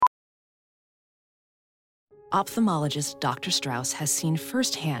Ophthalmologist Dr. Strauss has seen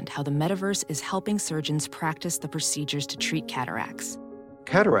firsthand how the metaverse is helping surgeons practice the procedures to treat cataracts.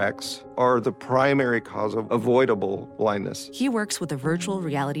 Cataracts are the primary cause of avoidable blindness. He works with a virtual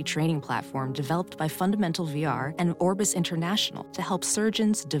reality training platform developed by Fundamental VR and Orbis International to help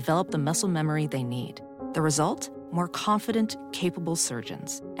surgeons develop the muscle memory they need. The result? More confident, capable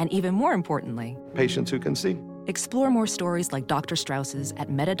surgeons. And even more importantly, patients who can see. Explore more stories like Dr. Strauss's at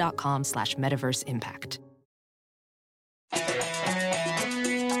meta.com/metaverseimpact.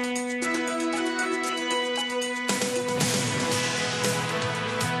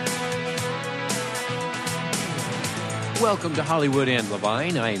 Welcome to Hollywood and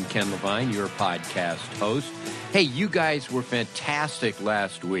Levine. I am Ken Levine, your podcast host. Hey, you guys were fantastic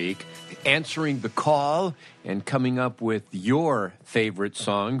last week, answering the call and coming up with your favorite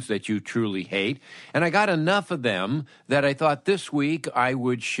songs that you truly hate. And I got enough of them that I thought this week I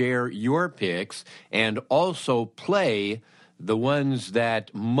would share your picks and also play the ones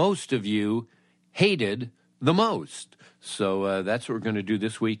that most of you hated the most. So that's what we're going to do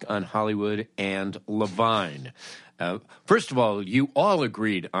this week on Hollywood and Levine. First of all, you all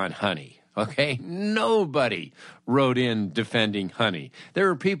agreed on Honey. Okay, nobody wrote in defending Honey. There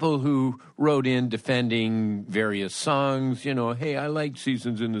are people who wrote in defending various songs, hey, I like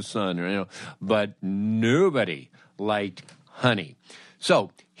Seasons in the Sun, but nobody liked Honey. So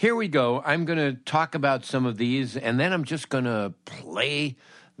here we go. I'm going to talk about some of these, and then I'm just going to play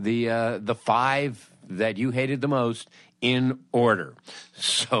the five that you hated the most in order.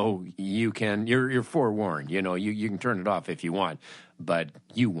 So you're forewarned. You can turn it off if you want. But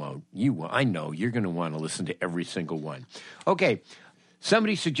you won't. I know you're going to want to listen to every single one. Okay,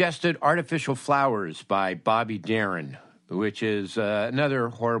 somebody suggested Artificial Flowers by Bobby Darin, which is another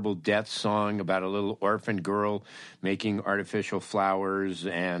horrible death song about a little orphan girl making artificial flowers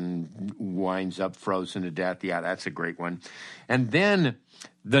and winds up frozen to death. Yeah, that's a great one. And then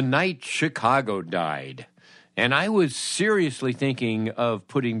The Night Chicago Died. And I was seriously thinking of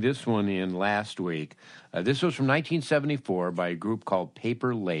putting this one in last week. This was from 1974 by a group called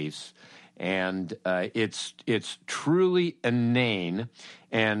Paper Lace, and it's truly inane.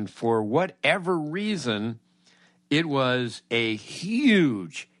 And for whatever reason, it was a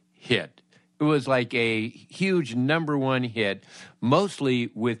huge hit. It was like a huge number one hit,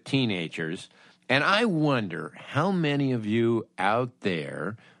 mostly with teenagers. And I wonder how many of you out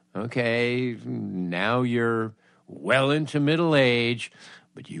there, okay, now you're well into middle age,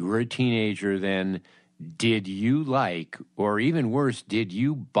 but you were a teenager then. Did you like, or even worse, did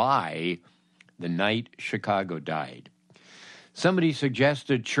you buy The Night Chicago Died? Somebody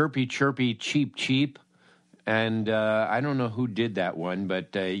suggested Chirpy Chirpy Cheep Cheep, and I don't know who did that one,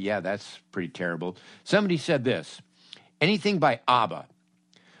 but yeah, that's pretty terrible. Somebody said this, anything by ABBA.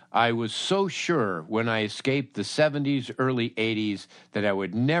 I was so sure when I escaped the 70s, early 80s, that I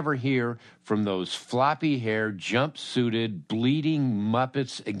would never hear from those floppy-haired, jump-suited, bleeding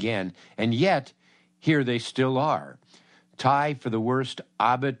Muppets again, and yet here they still are. Tie for the worst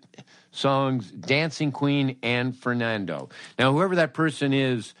ABBA songs, Dancing Queen and Fernando. Now, whoever that person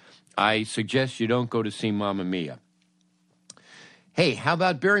is, I suggest you don't go to see Mamma Mia. Hey, how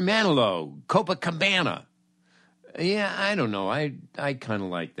about Barry Manilow, Copacabana? Yeah, I don't know. I kind of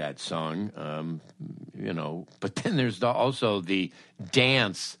like that song, But then there's also the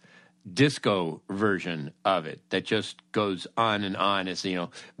dance disco version of it that just goes on and on as,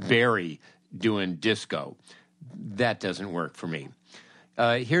 Barry doing disco. That doesn't work for me.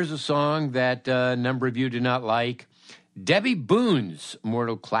 Here's a song that a number of you do not like. Debbie Boone's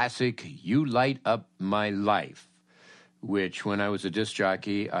mortal classic, You Light Up My Life, which when I was a disc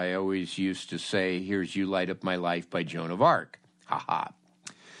jockey, I always used to say, here's You Light Up My Life by Joan of Arc. Ha ha.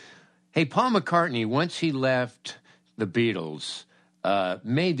 Hey, Paul McCartney, once he left the Beatles,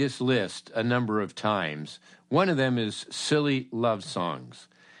 made this list a number of times. One of them is Silly Love Songs.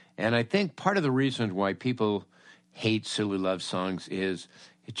 And I think part of the reason why people hate silly love songs is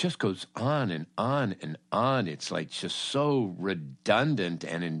it just goes on and on and on. It's like just so redundant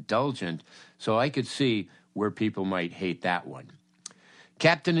and indulgent. So I could see where people might hate that one.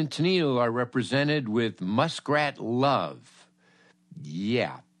 Captain and Tennille are represented with Muskrat Love.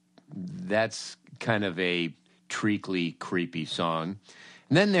 Yeah, that's kind of a treacly, creepy song.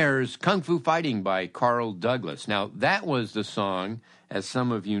 And then there's Kung Fu Fighting by Carl Douglas. Now, that was the song, as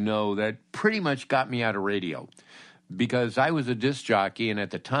some of you know, that pretty much got me out of radio. Because I was a disc jockey, and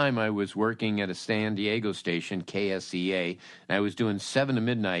at the time I was working at a San Diego station, KSEA, and I was doing 7 to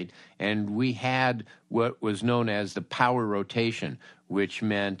midnight, and we had what was known as the power rotation, which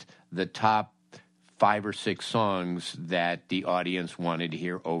meant the top 5 or 6 songs that the audience wanted to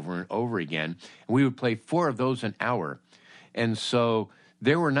hear over and over again. And we would play 4 of those an hour. And so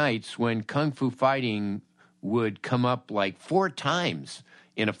there were nights when Kung Fu Fighting would come up like 4 times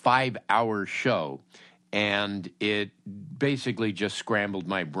in a 5-hour show. And it basically just scrambled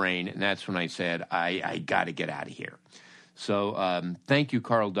my brain. And that's when I said, I got to get out of here. So thank you,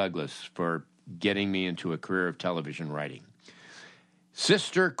 Carl Douglas, for getting me into a career of television writing.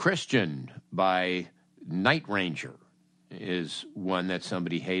 Sister Christian by Night Ranger is one that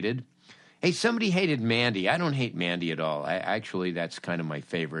somebody hated. Hey, somebody hated Mandy. I don't hate Mandy at all. Actually, that's kind of my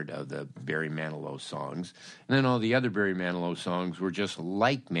favorite of the Barry Manilow songs. And then all the other Barry Manilow songs were just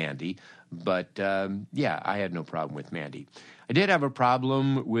like Mandy. But, yeah, I had no problem with Mandy. I did have a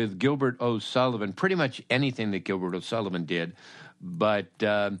problem with Gilbert O'Sullivan, pretty much anything that Gilbert O'Sullivan did. But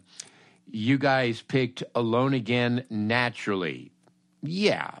you guys picked Alone Again Naturally.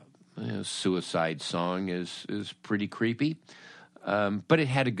 Yeah, a Suicide song is pretty creepy. But it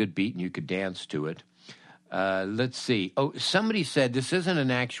had a good beat and you could dance to it. Let's see. Oh, somebody said this isn't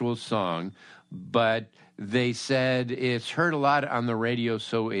an actual song, but they said it's heard a lot on the radio,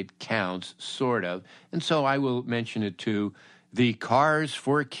 so it counts, sort of. And so I will mention it too. The Cars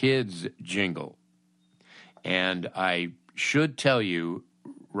for Kids jingle. And I should tell you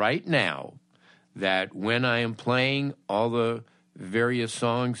right now that when I am playing all the various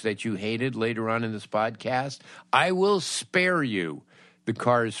songs that you hated later on in this podcast, I will spare you the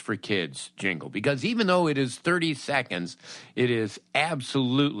Cars for Kids jingle, because even though it is 30 seconds, it is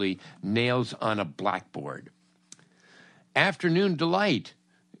absolutely nails on a blackboard. Afternoon Delight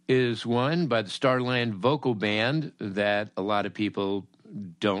is one by the Starland Vocal Band that a lot of people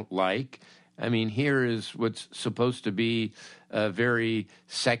don't like. I mean, here is what's supposed to be a very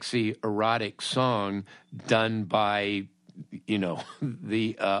sexy, erotic song done by, you know,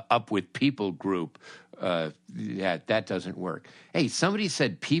 the Up With People group. That doesn't work. Hey, somebody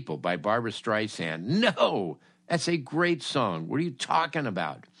said People by Barbra Streisand. No, that's a great song. What are you talking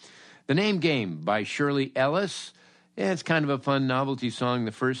about? The Name Game by Shirley Ellis. Yeah, it's kind of a fun novelty song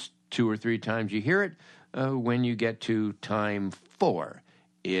the first 2 or 3 times you hear it. When you get to time 4,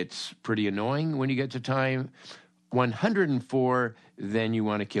 it's pretty annoying. When you get to time 104, then you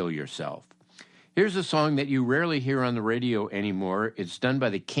want to kill yourself. Here's a song that you rarely hear on the radio anymore. It's done by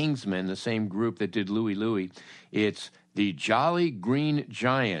the Kingsmen, the same group that did Louie Louie. It's The Jolly Green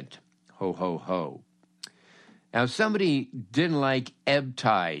Giant, Ho Ho Ho. Now, somebody didn't like Ebb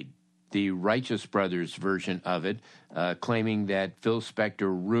Tide, the Righteous Brothers version of it, claiming that Phil Spector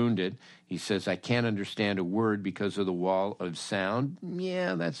ruined it. He says, I can't understand a word because of the wall of sound.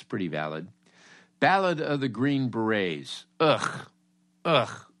 Yeah, that's pretty valid. Ballad of the Green Berets. Ugh.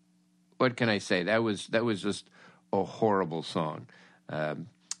 What can I say? That was just a horrible song.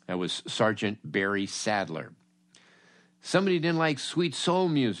 That was Sergeant Barry Sadler. Somebody didn't like Sweet Soul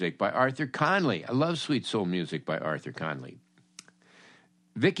Music by Arthur Conley. I love Sweet Soul Music by Arthur Conley.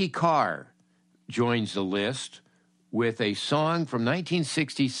 Vicky Carr joins the list with a song from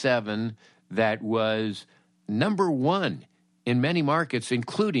 1967 that was number 1 in many markets,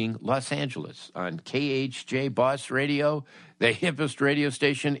 including Los Angeles, on KHJ Boss Radio, the hippest radio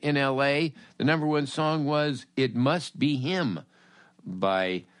station in L.A. The number 1 song was It Must Be Him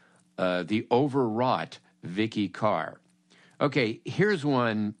by the overwrought Vicky Carr. Okay, here's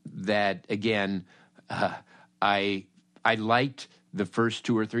one that, again, I liked the first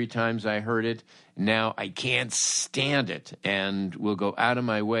 2 or 3 times I heard it. Now I can't stand it and will go out of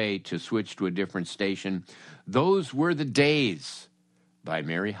my way to switch to a different station. Those Were the Days by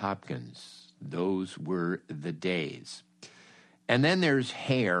Mary Hopkins. Those Were the Days. And then there's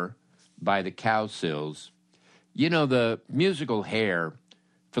Hair by the Cowsills. You know, the musical Hair,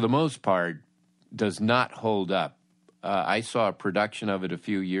 for the most part, does not hold up. I saw a production of it a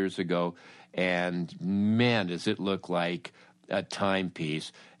few years ago, and man, does it look like a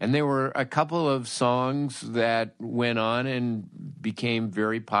timepiece. And there were a couple of songs that went on and became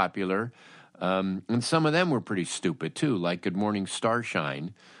very popular. And some of them were pretty stupid, too, like Good Morning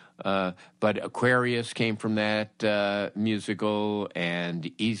Starshine. But Aquarius came from that musical,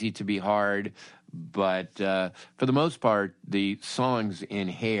 and Easy to Be Hard. But for the most part, the songs in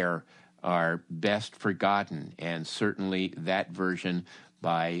Hair are best forgotten, and certainly that version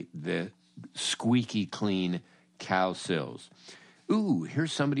by the squeaky clean Cowsills. Ooh,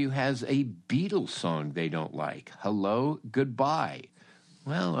 here's somebody who has a Beatles song they don't like. Hello, Goodbye.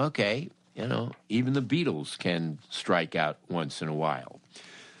 Well, okay, you know, even the Beatles can strike out once in a while.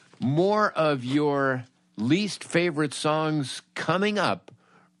 More of your least favorite songs coming up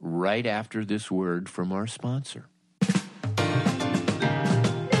right after this word from our sponsor.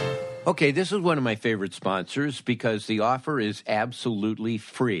 Okay, this is one of my favorite sponsors because the offer is absolutely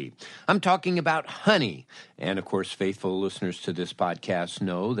free. I'm talking about Honey. And of course, faithful listeners to this podcast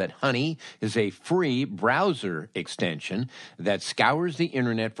know that Honey is a free browser extension that scours the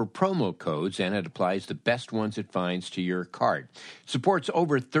internet for promo codes, and it applies the best ones it finds to your cart. It supports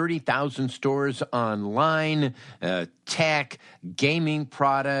over 30,000 stores online, tech, gaming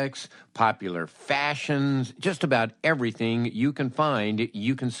products, popular fashions, just about everything you can find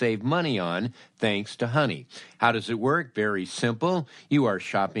you can save money on thanks to Honey. How does it work? Very simple. You are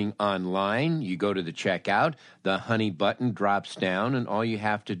shopping online. You go to the checkout. The Honey button drops down, and all you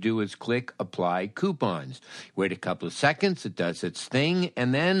have to do is click Apply Coupons. Wait a couple of seconds. It does its thing,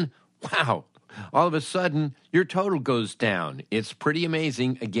 and then, wow, all of a sudden, your total goes down. It's pretty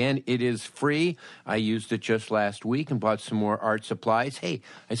amazing. Again, it is free. I used it just last week and bought some more art supplies. Hey,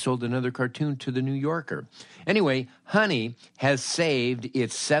 I sold another cartoon to the New Yorker. Anyway, Honey has saved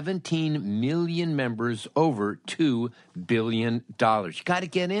its 17 million members over $2 billion. You got to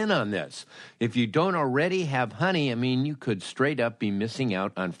get in on this. If you don't already have Honey, I mean, you could straight up be missing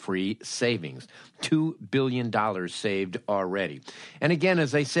out on free savings. $2 billion saved already. And again,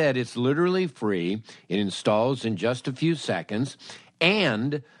 as I said, it's literally free. It installs in just a few seconds.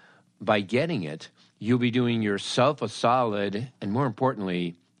 And by getting it, you'll be doing yourself a solid, and more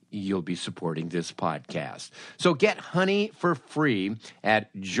importantly, you'll be supporting this podcast. So get Honey for free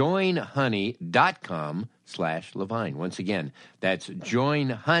at joinhoney.com/Levine. Once again, that's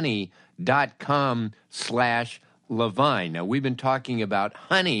joinhoney.com/Levine. Now, we've been talking about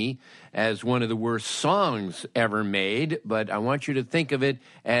Honey as one of the worst songs ever made, but I want you to think of it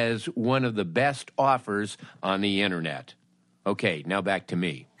as one of the best offers on the internet. Okay, now back to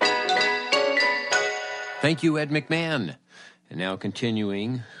me. Thank you, Ed McMahon. And now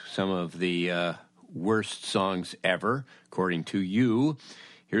continuing some of the worst songs ever, according to you.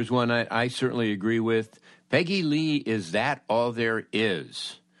 Here's one I certainly agree with. Peggy Lee, Is That All There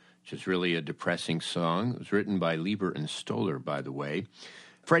Is? Which is really a depressing song. It was written by Lieber and Stoller, by the way.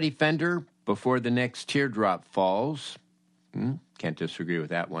 Freddie Fender, Before the Next Teardrop Falls. Can't disagree with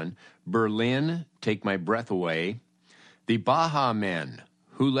that one. Berlin, Take My Breath Away. The Baha Men,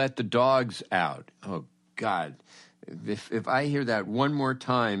 Who Let the Dogs Out? Oh, God. If I hear that one more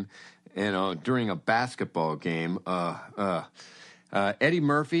time, during a basketball game, Eddie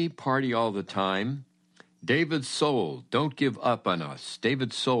Murphy, Party All the Time. David Soul, Don't Give Up on Us.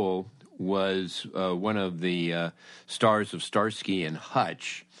 David Soul was one of the stars of Starsky and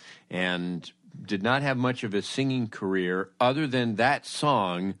Hutch, and did not have much of a singing career other than that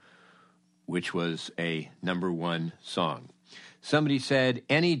song, which was a #1 song. Somebody said,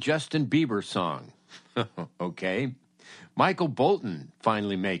 any Justin Bieber song. Okay. Michael Bolton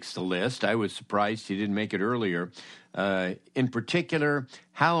finally makes the list. I was surprised he didn't make it earlier. In particular,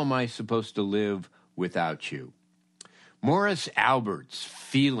 How Am I Supposed to Live Without You? Morris Albert's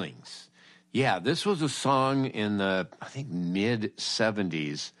Feelings. Yeah, this was a song in the, I think,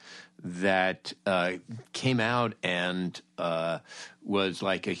 mid-'70s that came out and was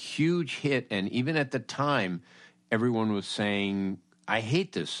like a huge hit. And even at the time, everyone was saying, I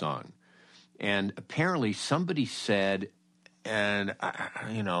hate this song. And apparently somebody said, and,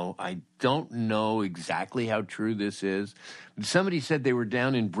 I don't know exactly how true this is, but somebody said they were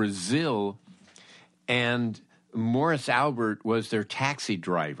down in Brazil and Morris Albert was their taxi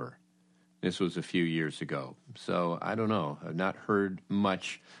driver. This was a few years ago. So I don't know. I've not heard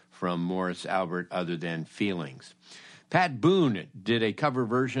much from Morris Albert other than Feelings. Pat Boone did a cover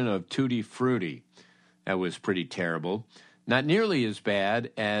version of Tutti Frutti. That was pretty terrible. Not nearly as bad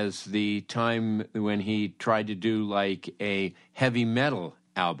as the time when he tried to do like a heavy metal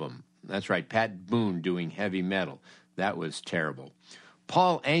album. That's right, Pat Boone doing heavy metal. That was terrible.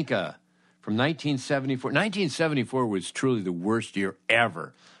 Paul Anka from 1974. 1974 was truly the worst year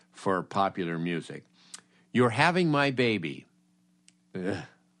ever for popular music. You're Having My Baby. Ugh.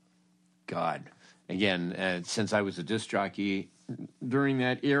 God. Again, since I was a disc jockey during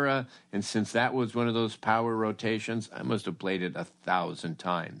that era, and since that was one of those power rotations, I must have played it 1,000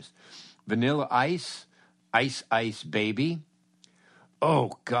 times. Vanilla Ice, Ice Ice Baby.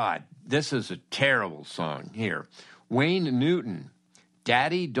 Oh, God, this is a terrible song. Here, Wayne Newton,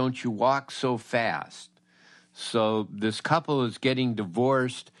 Daddy, Don't You Walk So Fast. So this couple is getting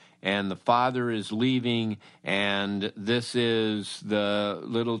divorced, and the father is leaving, and this is the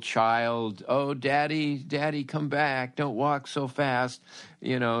little child, oh, Daddy, Daddy, come back, don't walk so fast.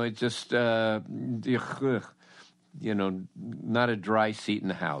 It just, not a dry seat in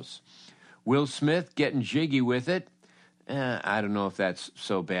the house. Will Smith, Getting Jiggy With It. I don't know if that's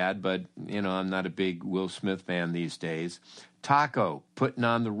so bad, but, I'm not a big Will Smith fan these days. Taco, Putting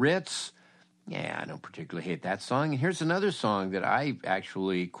on the Ritz. Yeah, I don't particularly hate that song. And here's another song that I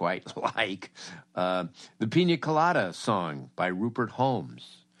actually quite like. The Pina Colada song by Rupert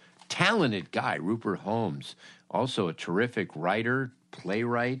Holmes. Talented guy, Rupert Holmes. Also a terrific writer,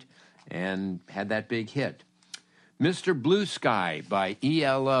 playwright, and had that big hit. Mr. Blue Sky by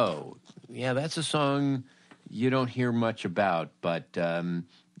ELO. Yeah, that's a song you don't hear much about, but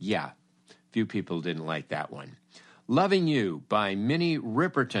yeah, few people didn't like that one. Loving You by Minnie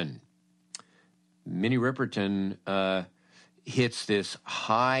Riperton. Minnie Riperton hits this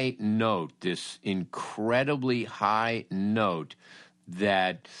high note, this incredibly high note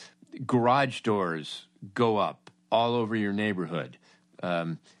that garage doors go up all over your neighborhood.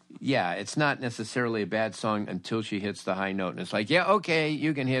 Yeah, it's not necessarily a bad song until she hits the high note. And it's like, yeah, okay,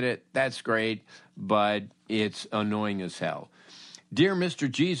 you can hit it. That's great. But it's annoying as hell. Dear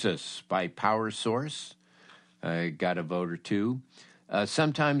Mr. Jesus by Power Source. Got a vote or two.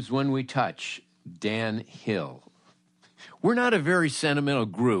 Sometimes When We Touch, Dan Hill. We're not a very sentimental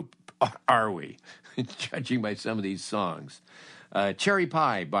group, are we? Judging by some of these songs. Cherry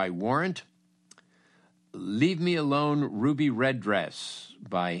Pie by Warrant. Leave Me Alone, Ruby Red Dress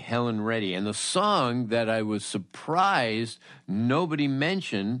by Helen Reddy. And the song that I was surprised nobody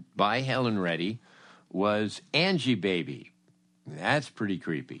mentioned by Helen Reddy was Angie Baby. That's pretty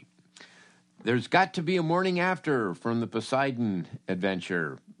creepy. There's Got to Be a Morning After from the Poseidon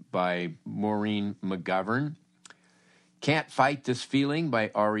Adventure by Maureen McGovern. Can't Fight This Feeling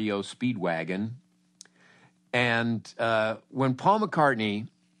by REO Speedwagon. And when Paul McCartney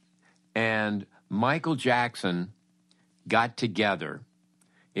and Michael Jackson got together,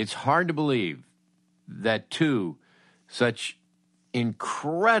 it's hard to believe that two such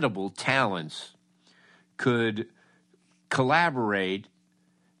incredible talents could collaborate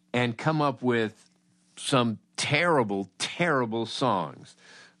and come up with some terrible, terrible songs.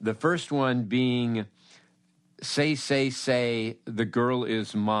 The first one being Say, Say, Say, The Girl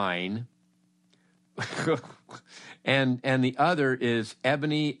Is Mine. and the other is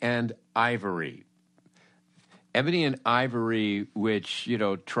Ebony and Ivory. Ebony and Ivory, which,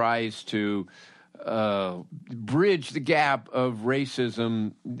 tries to bridge the gap of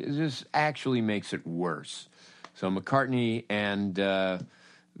racism, this actually makes it worse. So McCartney and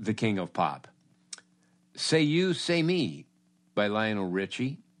the King of Pop. Say You, Say Me by Lionel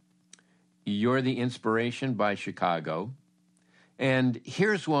Richie. You're the Inspiration by Chicago. And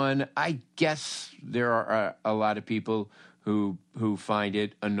here's one, I guess there are a lot of people who find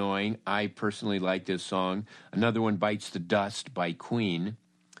it annoying. I personally like this song. Another one, Bites the Dust by Queen.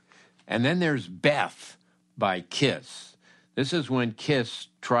 And then there's Beth by Kiss. This is when Kiss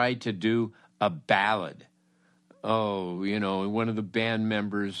tried to do a ballad. Oh, one of the band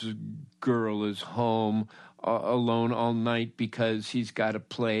members' girl is home alone all night because he's got to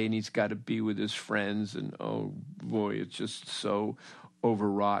play and he's got to be with his friends. And, oh, boy, it's just so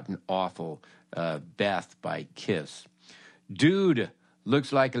overwrought and awful. Beth by Kiss. Dude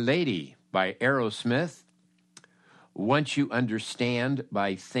Looks Like a Lady by Aerosmith. Once You Understand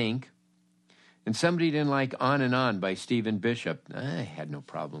by Think. And somebody didn't like On and On by Stephen Bishop. I had no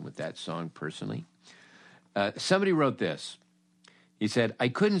problem with that song personally. Somebody wrote this. He said, I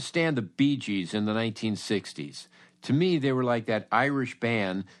couldn't stand the Bee Gees in the 1960s. To me, they were like that Irish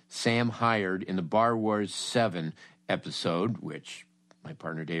band Sam hired in the Bar Wars 7 episode, which my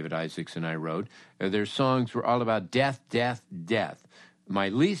partner David Isaacs and I wrote. Their songs were all about death, death, death. My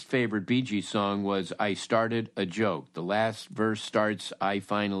least favorite Bee Gees song was I Started a Joke. The last verse starts, I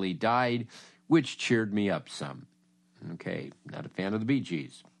finally died, which cheered me up some. Okay, not a fan of the Bee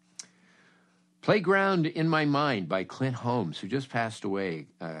Gees. Playground in My Mind by Clint Holmes, who just passed away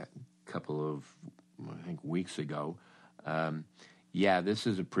a couple of, I think, weeks ago. Yeah, this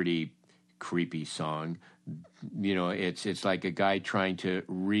is a pretty creepy song. It's like a guy trying to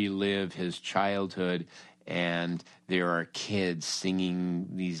relive his childhood, and there are kids singing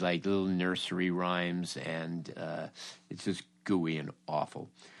these like little nursery rhymes, and it's just gooey and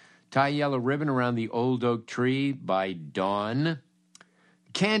awful. Tie a Yellow Ribbon Around the Old Oak Tree by Dawn.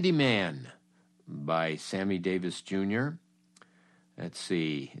 Candyman by Sammy Davis Jr. Let's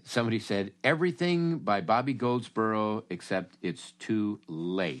see. Somebody said Everything by Bobby Goldsboro, except It's Too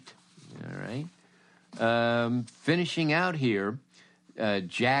Late. All right. Finishing out here,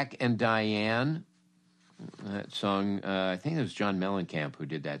 Jack and Diane. That song, I think it was John Mellencamp who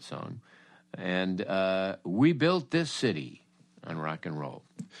did that song. And We Built This City on rock and roll.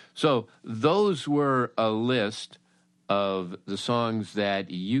 So those were a list of the songs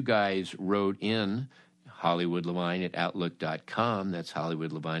that you guys wrote in, HollywoodLevine@Outlook.com. That's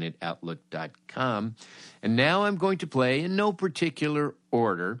HollywoodLevine@Outlook.com. And now I'm going to play in no particular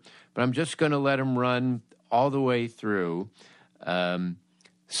order, but I'm just going to let them run all the way through some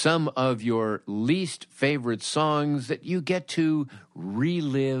of your least favorite songs that you get to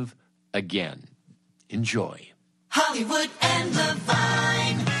relive again. Enjoy. Hollywood and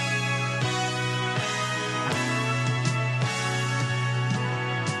Levine.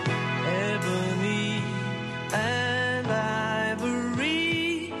 Ebony and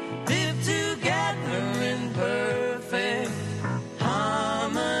ivory live together in perfect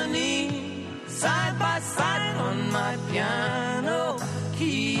harmony, side by side on my piano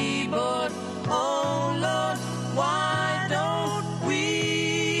keyboard. Oh Lord, why don't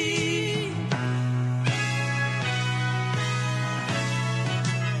we?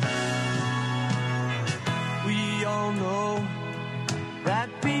 We all know that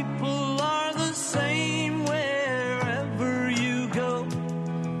people are the same wherever you go.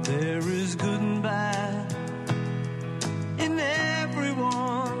 There is good and bad in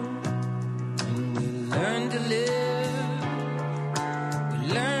everyone. And we learn to live, we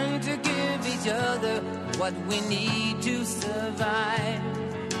learn to give each other what we need to survive.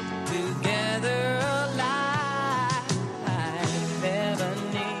 Together alive,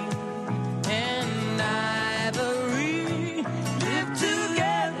 ebony and ivory live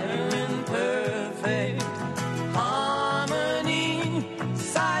together in perfect harmony,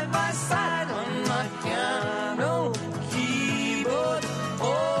 side by side on my piano keyboard.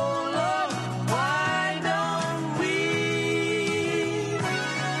 Oh Lord, why don't we?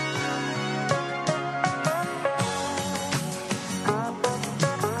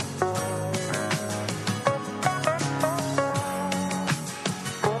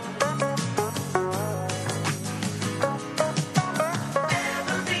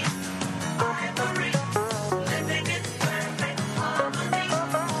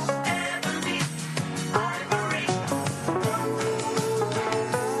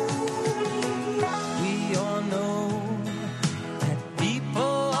 We all know that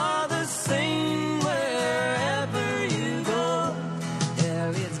people are the same wherever you go. There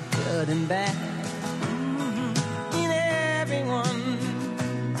is good and bad in everyone.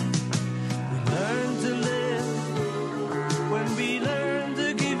 We learn to live when we learn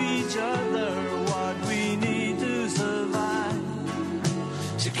to give each other what we need to survive.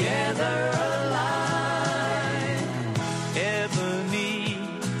 Together alive, ebony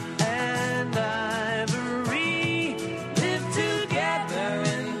and ivory live together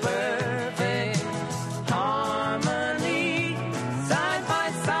in perfect harmony, side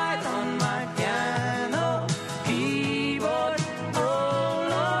by side on my piano keyboard. Oh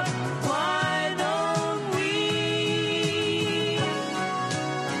Lord, why don't we?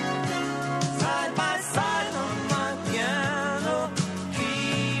 Side by side on my piano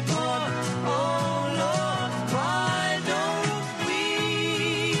keyboard. Oh Lord, why don't we?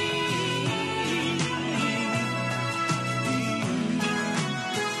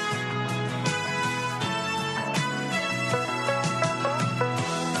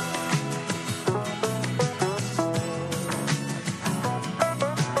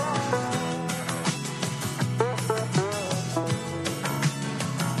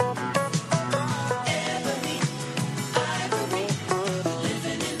 Ebony, ivory,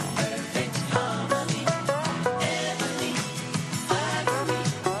 living in perfect harmony. Ebony, ivory,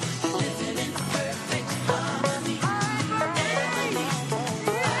 living in perfect harmony. Ebony, ivory,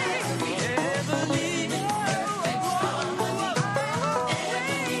 living in perfect harmony.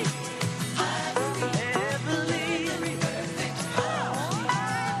 Ebony, ivory, living in perfect harmony.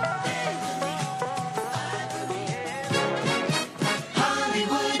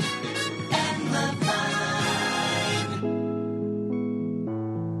 Hollywood and Levine.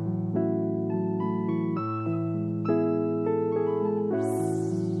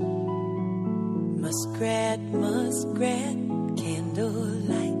 Muskrat, muskrat,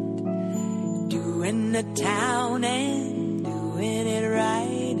 candlelight, doing the town and doing it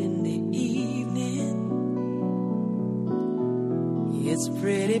right in the evening. It's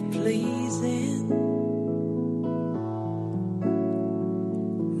pretty pleasing.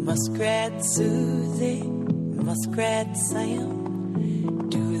 Muskrat Susie, Muskrat Sam,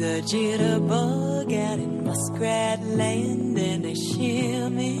 do the jitterbug out in Muskrat Land and a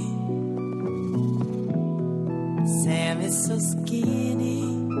shimmy. Sam is so skinny,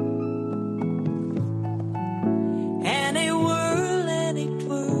 and he whirl and he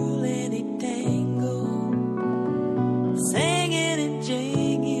twirl and he tangle, singing and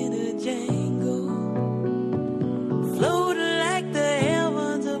jinging a jangle, floating like the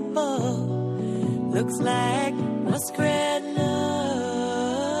heavens above, looks like muskrat love.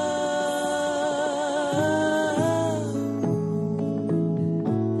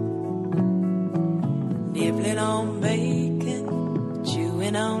 Nibbling on bacon,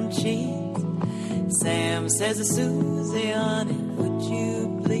 chewing on cheese. Sam says to Susie, honey, would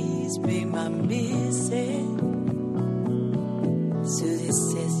you please be my missus? Susie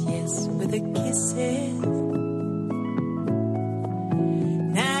says yes with a kisses.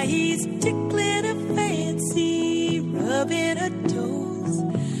 Now he's tickling her fancy, rubbing her toes,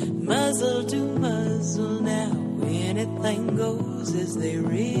 muzzle to muzzle. Now anything goes as they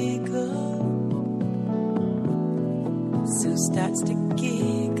wriggle. Sue starts to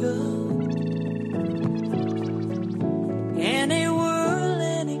giggle. And they whirl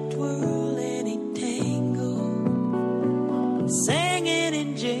and they twirl and they tangle, singing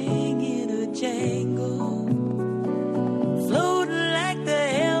and janging a jangle, floating like the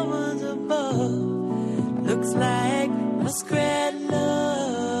heavens above, looks like muskrat love.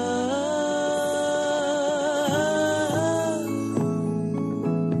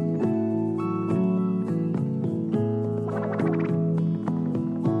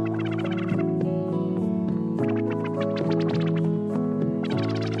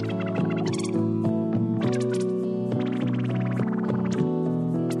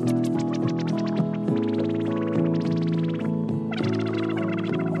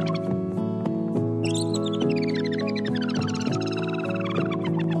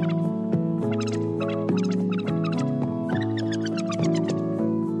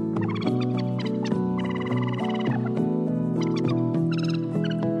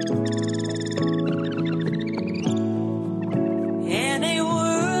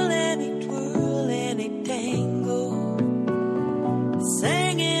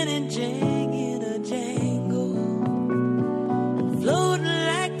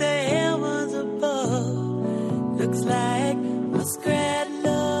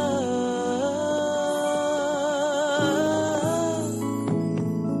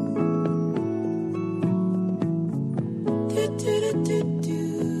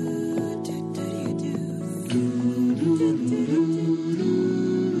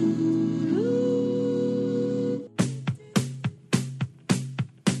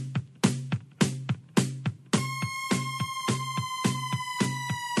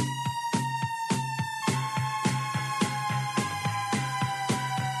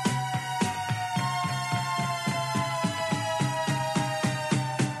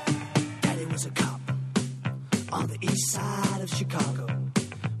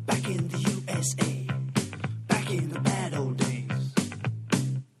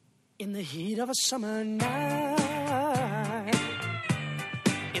 Of a summer night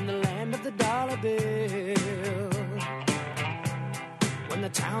in the land of the dollar bill, when the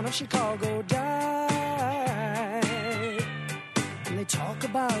town of Chicago died, and they talk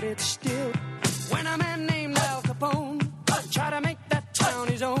about it still. When a man named Al Capone tried to make that town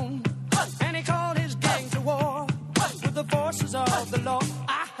his own, and he called his gang to war with the forces of the law,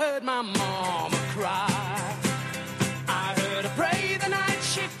 I heard my mama cry. I heard her pray the night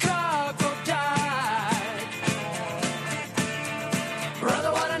Chicago died.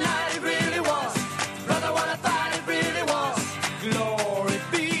 Brother, what a night it really was. Brother, what I thought it really was. Glory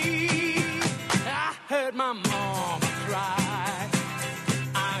be. I heard my mama cry.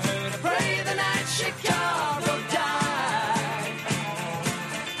 I heard her pray the night Chicago died.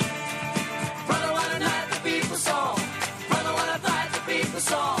 Brother, what a night the people saw. Brother, what I thought the people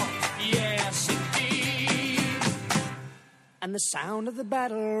saw. Yes, indeed. And the sound of the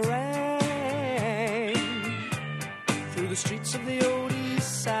battle rang through the streets of the old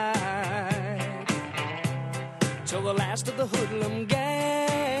east side, till the last of the hoodlum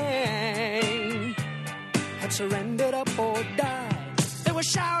gang had surrendered up or died. They were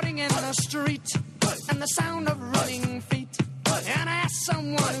shouting in the street and the sound of running feet, and I asked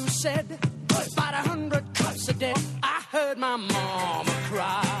someone who said about 100 cops are dead. I heard my mama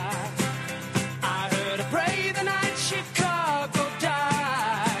cry. I heard her pray the night Chicago died.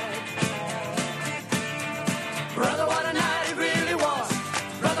 Brother, what a night it really was.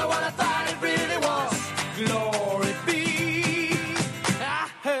 Brother, what I thought it really was. Glory be. I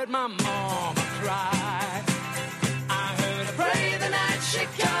heard my mama cry. I heard her pray the night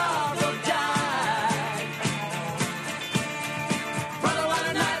Chicago died. Brother, what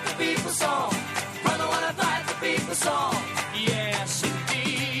a night the people saw. Brother, what I thought the people saw. Yes,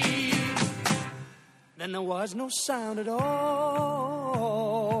 indeed. Then there was no sound at all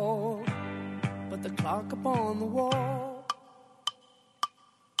but the clock upon the wall.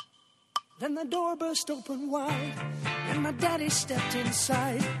 Then the door burst open wide and my daddy stepped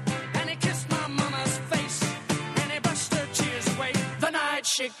inside, and he kissed my mama's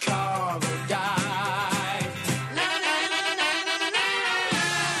Chicago died.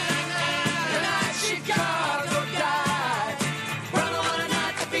 The night Chicago died. Brother, what a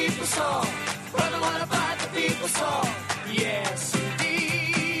night the people saw. Brother, what a fight the people saw. Yes,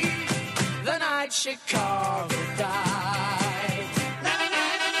 indeed. The night Chicago died.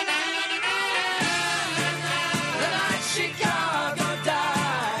 The night Chicago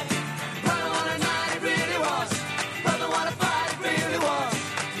died. Brother, what a night it really was. Brother, what a fight it really was.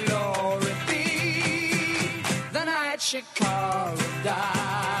 Glory be. The night Chicago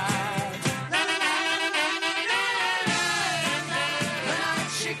died. The night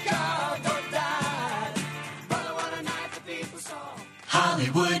Chicago died. Brother, what a night the people saw.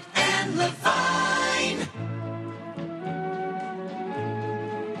 Hollywood and Levine.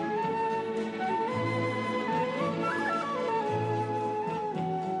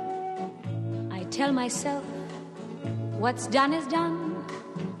 I tell myself, what's done is done.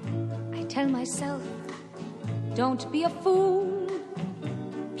 I tell myself, don't be a fool.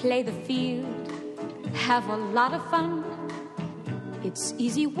 Play the field, have a lot of fun. It's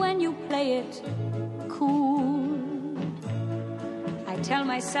easy when you play it cool. I tell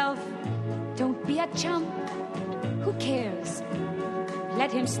myself, don't be a chump. Who cares?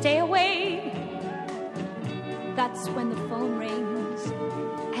 Let him stay away. That's when the phone rings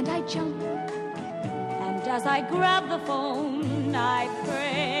and I jump. And as I grab the phone, I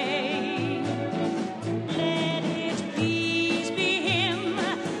pray. Let it please be him.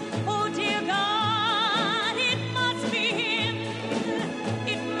 Oh, dear God, it must be him.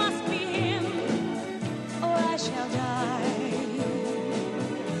 It must be him, or I shall die.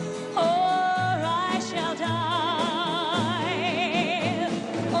 Or I shall die.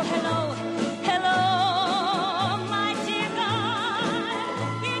 Oh, hello, hello, my dear God.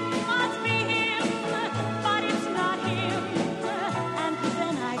 It must be him, but it's not him. And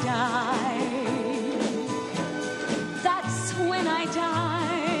then I die. That's when I die.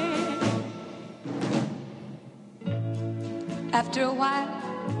 After a while,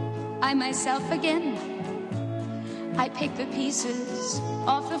 I myself again. I pick the pieces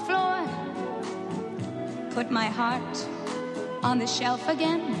off the floor, put my heart on the shelf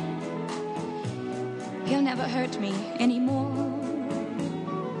again. He'll never hurt me anymore.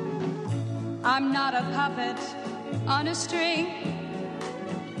 I'm not a puppet on a string.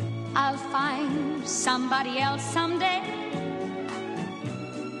 I'll find somebody else someday.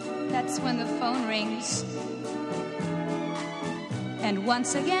 That's when the phone rings. And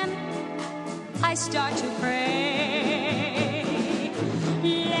once again, I start to pray.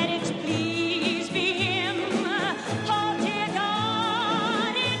 Let it please be him. Oh, dear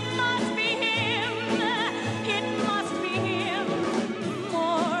God, it must be him. It must be him,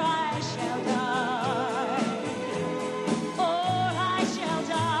 or I shall die. Or I shall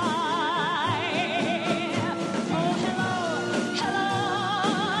die. Oh, hello, hello,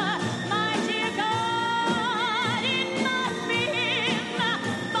 my dear God, it must be him,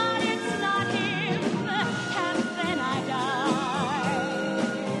 but it's not him. And then I die.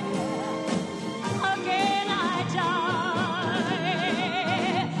 Again I die.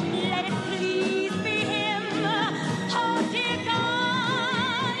 Let it please be him. Oh, dear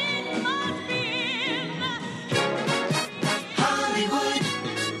God, it must be him. Hollywood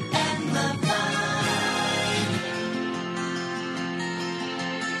and Levine.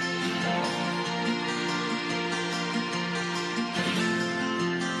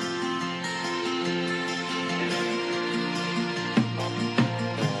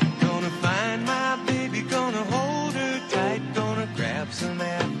 Gonna find my baby, gonna hold her tight, gonna grab some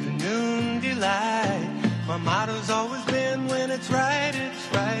afternoon delight. My motto's always been, when it's right,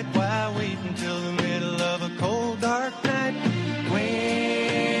 why wait until the middle of a cold, dark night,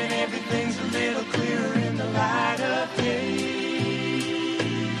 when everything's a little clearer in the light of day.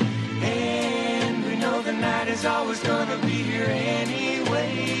 And we know the night is always gonna be here anyway.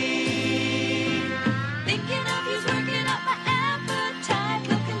 Thinking of you's working up my appetite.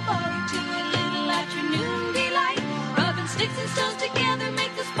 Looking forward to a little afternoon delight. Rubbing sticks and stones together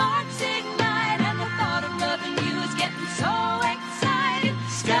make the sparks ignite. And the thought of loving you is getting so excited.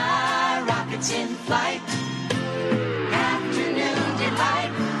 Sky rockets in flight. Afternoon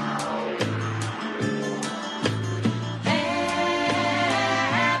delight.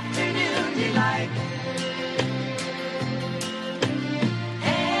 Afternoon delight.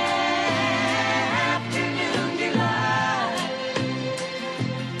 Afternoon delight.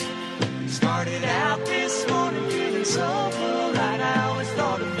 Started out this morning feeling so polite. I always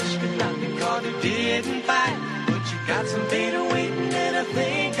thought a fish could not be caught who didn't fight. But you got some beta waiting and I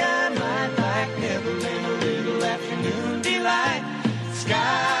think I might like nibbling a little afternoon delight.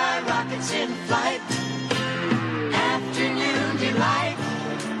 Sky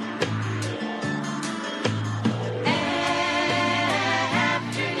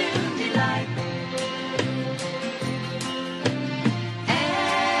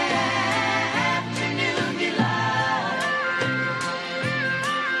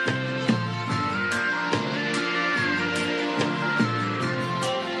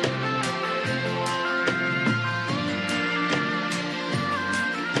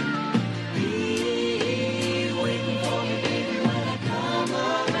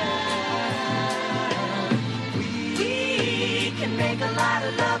night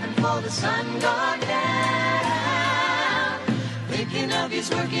of loving for the sun gone down. Thinking of you's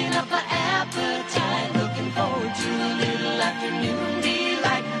working up an appetite. Looking forward to a little afternoon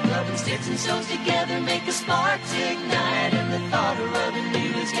delight. Rubbing sticks and stones together make a sparks ignite. And the thought of rubbing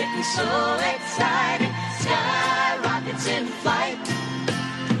you is getting so exciting. Sky rockets in flight.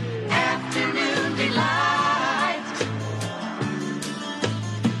 Afternoon delight.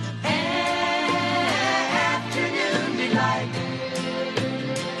 Afternoon delight.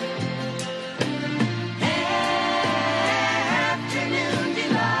 Afternoon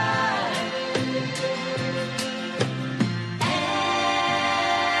delight.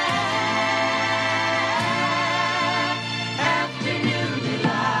 Afternoon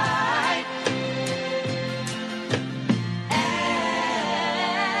delight.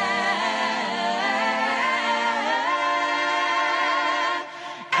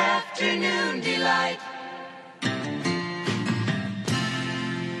 Afternoon delight.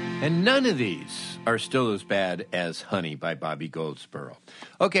 And none of these are still as bad as Honey by Bobby Goldsboro.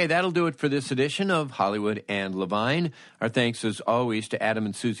 Okay, that'll do it for this edition of Hollywood and Levine. Our thanks, as always, to Adam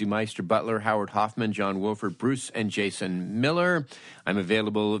and Susie Meister Butler, Howard Hoffman, John Wolford, Bruce and Jason Miller. I'm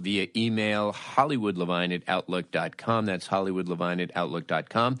available via email, HollywoodLevine@Outlook.com. That's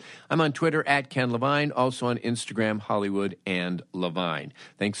HollywoodLevine@Outlook.com. I'm on Twitter @Ken Levine, also on Instagram, Hollywood and Levine.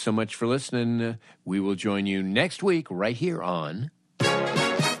 Thanks so much for listening. We will join you next week right here on